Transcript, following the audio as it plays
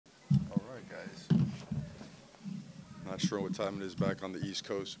All right, guys. Not sure what time it is back on the East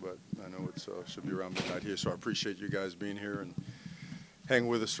Coast, but I know it should be around midnight here. So I appreciate you guys being here and hanging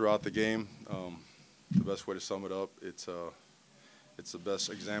with us throughout the game. The best way to sum it up, it's the best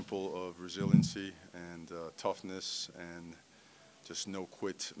example of resiliency and toughness and just no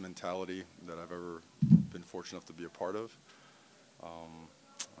quit mentality that I've ever been fortunate enough to be a part of.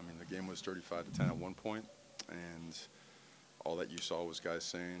 I mean, the game was 35-10 at one point, and all that you saw was guys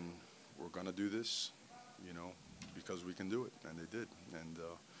saying, "We're gonna do this," because we can do it, and they did, and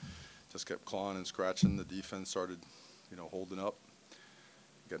just kept clawing and scratching. The defense started, holding up,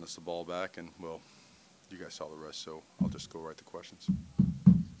 getting us the ball back, and well, you guys saw the rest. So I'll just go right to questions.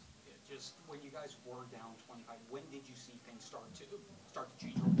 Yeah, just when you guys were down 25, when did you see things start to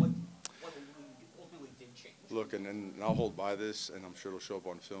change, or what ultimately did change? Look, and I'll hold by this, and I'm sure it'll show up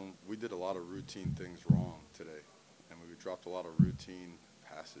on film. We did a lot of routine things wrong today, and we dropped a lot of routine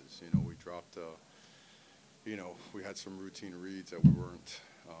passes. We dropped. We had some routine reads that we weren't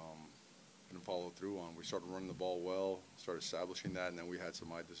going to follow through on. We started running the ball well, started establishing that, and then we had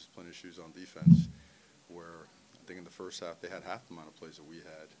some eye discipline issues on defense where I think in the first half they had half the amount of plays that we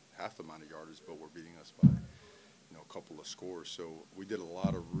had, half the amount of yardage, but were beating us by, a couple of scores. So we did a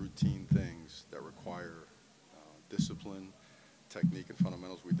lot of routine things that require discipline, technique, and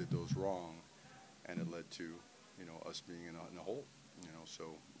fundamentals. We did those wrong, and it led to, us being in a hole.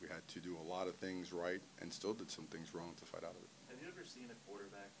 So we had to do a lot of things right and still did some things wrong to fight out of it. Have you ever seen a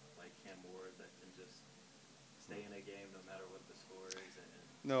quarterback like Cam Ward that can just stay in a game no matter what the score is?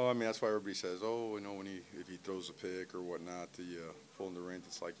 No, I mean, that's why everybody says, oh, if he throws a pick or whatnot, the pulling the reins,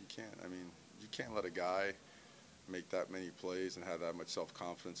 it's like you can't. I mean, you can't let a guy make that many plays and have that much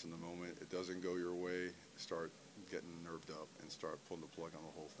self-confidence in the moment. It doesn't go your way, start getting nerved up and start pulling the plug on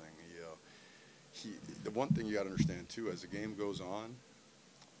the whole thing. The one thing you got to understand, too, as the game goes on,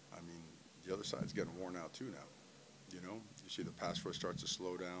 I mean, the other side's getting worn out, too, now. You see the pass rush starts to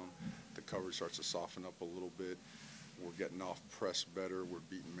slow down. The coverage starts to soften up a little bit. We're getting off press better. We're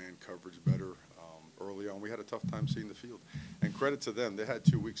beating man coverage better. Early on, we had a tough time seeing the field. And credit to them. They had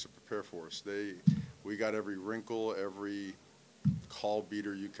 2 weeks to prepare for us. We got every wrinkle, every call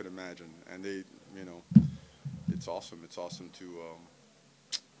beater you could imagine. And it's awesome. It's awesome to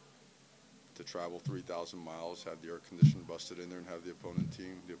travel 3,000 miles, have the air conditioning busted in there, and have the opposing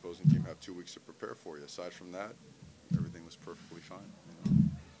team have 2 weeks to prepare for you. Aside from that, everything was perfectly fine.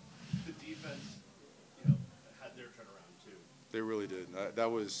 The defense, had their turnaround too. They really did.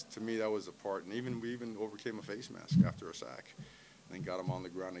 To me, that was a part. And we even overcame a face mask after a sack, and then got him on the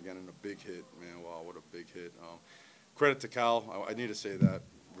ground again in a big hit. Man, wow, what a big hit! Credit to Cal. I need to say that.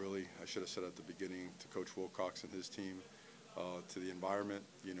 Really, I should have said at the beginning to Coach Wilcox and his team. To the environment,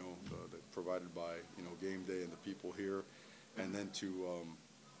 provided by, game day and the people here, and then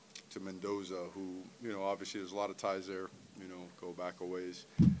to Mendoza, who, obviously there's a lot of ties there, go back a ways.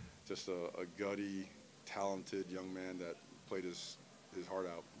 Just a gutty, talented young man that played his heart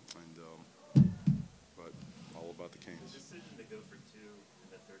out, but all about the Canes. The decision to go for 2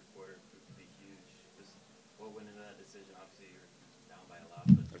 in the third quarter proved to be huge. Just what went into that decision? Obviously, you're down by a lot.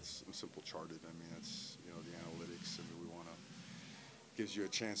 But that's simple charted. I mean, that's, the analytics. I mean, we want to. Gives you a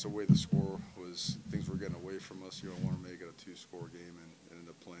chance. The way the score was, things were getting away from us. You don't want to make it a 2-score game and end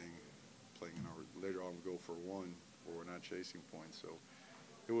up playing in our later on go for 1 where we're not chasing points. So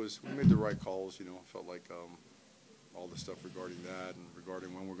we made the right calls. Felt like all the stuff regarding that and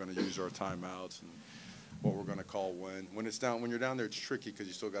regarding when we're going to use our timeouts and what we're going to call when. When you're down there, it's tricky because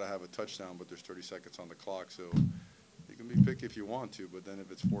you still got to have a touchdown, but there's 30 seconds on the clock. So you can be picky if you want to, but then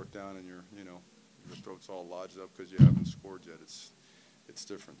if it's 4th down and your throat's all lodged up because you haven't scored yet, it's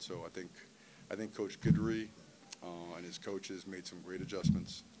different. So I think Coach Guidry and his coaches made some great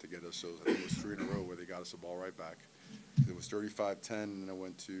adjustments to get us. So I think it was 3 in a row where they got us the ball right back. It was 35-10, and it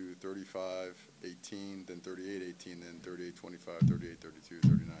went to 35-18, then 38-18, then 38-25, 38-32,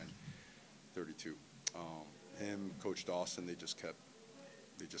 39-32. Coach Dawson, they just kept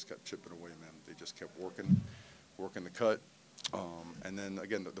chipping away, man. They just kept working the cut. And then,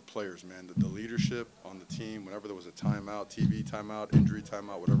 again, the players, man, the leadership on the team, whenever there was a timeout, TV timeout, injury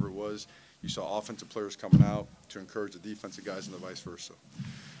timeout, whatever it was, you saw offensive players coming out to encourage the defensive guys and the vice versa.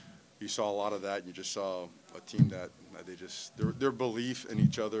 You saw a lot of that. You just saw a team that their belief in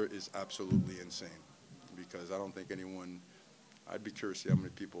each other is absolutely insane, because I don't think I'd be curious to see how many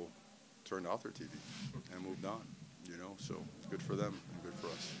people turned off their TV and moved on, so it's good for them and good for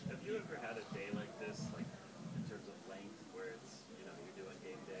us. Have you ever had a day like this, like in terms of length, where it's, you're doing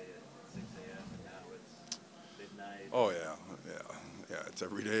game day at 6 a.m. and now it's midnight? Oh, yeah. It's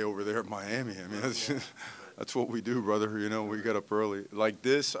every day over there at Miami. I mean, That's what we do, brother. You know, we get up early. Like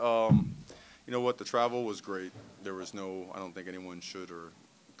this, you know what? The travel was great. There was no, I don't think anyone should or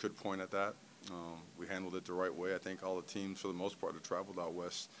could point at that. We handled it the right way. I think all the teams, for the most part, that traveled out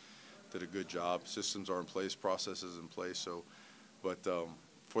west did a good job. Systems are in place, processes in place. So, but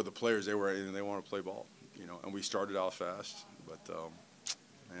for the players, they want to play ball, you know. And we started out fast, but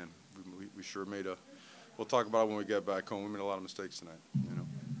man, we sure made a. We'll talk about it when we get back home. We made a lot of mistakes tonight, you know.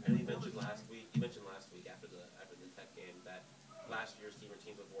 And you mentioned last week. After the Tech game that last year's team or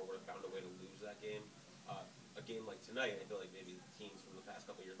teams before would have found a way to lose that game. A game like tonight, I feel like maybe the teams from the past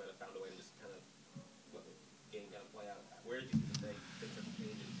couple of years might have found a way to just kind of let the game kind of play out. Where did you think things are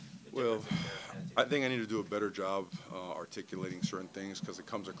changing? Well, I think I need to do a better job articulating certain things because it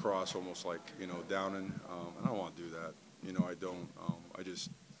comes across almost like, you know, downing. And I don't want to do that. You know, I don't.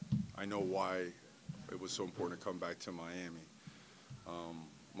 I know why it was so important to come back to Miami.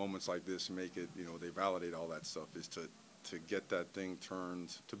 Moments like this make it, you know, they validate all that stuff, is to get that thing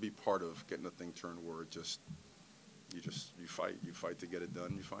turned, to be part of getting the thing turned where it you fight to get it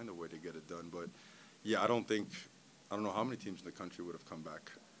done, you find a way to get it done. But yeah, I don't know how many teams in the country would have come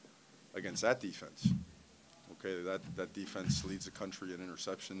back against that defense. Okay, that defense leads the country in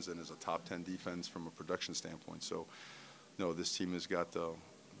interceptions and is a top 10 defense from a production standpoint. So, no, this team has got,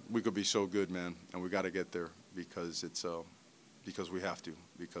 we could be so good, man, and we got to get there because it's, because we have to,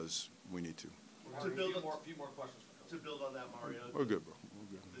 because we need to. To build a few more questions. To build on that, Mario. We're good, bro.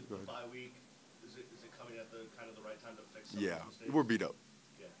 We're good. Go The ahead. bye week, is it coming at the kind of the right time to fix some Yeah, of the mistakes? we're beat up.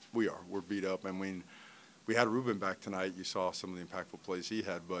 Yeah. We are. We're beat up. I mean, we had Ruben back tonight. You saw some of the impactful plays he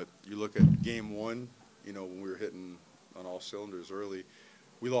had. But you look at game one, you know, when we were hitting on all cylinders early,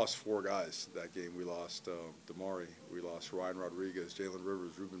 we lost 4 guys that game. We lost Damari. We lost Ryan Rodriguez, Jalen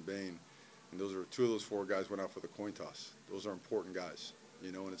Rivers, Ruben Bain. And those are 2 of those 4 guys went out for the coin toss. Those are important guys,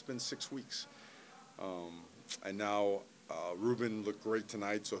 you know, and it's been 6 weeks. And now Ruben looked great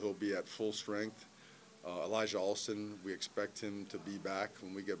tonight, so he'll be at full strength. Elijah Alston, we expect him to be back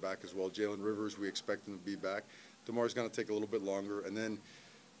when we get back as well. Jalen Rivers, we expect him to be back. DeMar's going to take a little bit longer. And then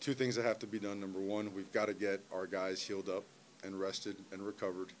 2 things that have to be done. Number 1, we've got to get our guys healed up and rested and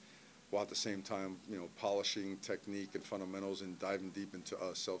recovered, while at the same time, you know, polishing technique and fundamentals and diving deep into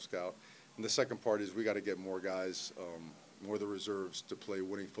self-scout. And the second part is we got to get more guys, more of the reserves, to play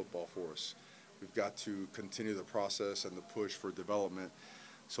winning football for us. We've got to continue the process and the push for development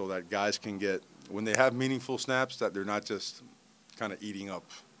so that guys can get, when they have meaningful snaps, that they're not just kind of eating up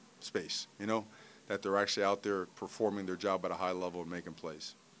space, you know, that they're actually out there performing their job at a high level and making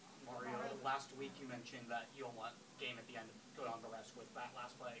plays. Mario, last week you mentioned that you don't want game at the end to go down to rest with that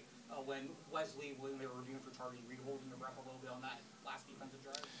last play. When they were reviewing for targeting, were you holding your breath a little bit on that last defensive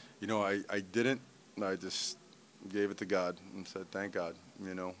drive? You know, I didn't. I just gave it to God and said, thank God,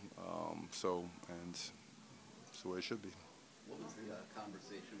 you know. And it's the way it should be. What was the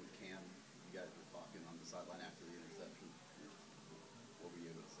conversation with Cam? You guys were talking on the sideline after the interception. What were you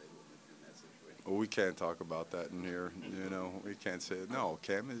able to say in that situation? Well, we can't talk about that in here, you know. We can't say it. No,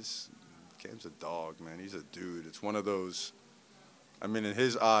 Cam's a dog, man. He's a dude. It's one of those, I mean, in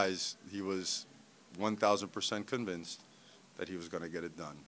his eyes, he was 1,000% convinced that he was going to get it done.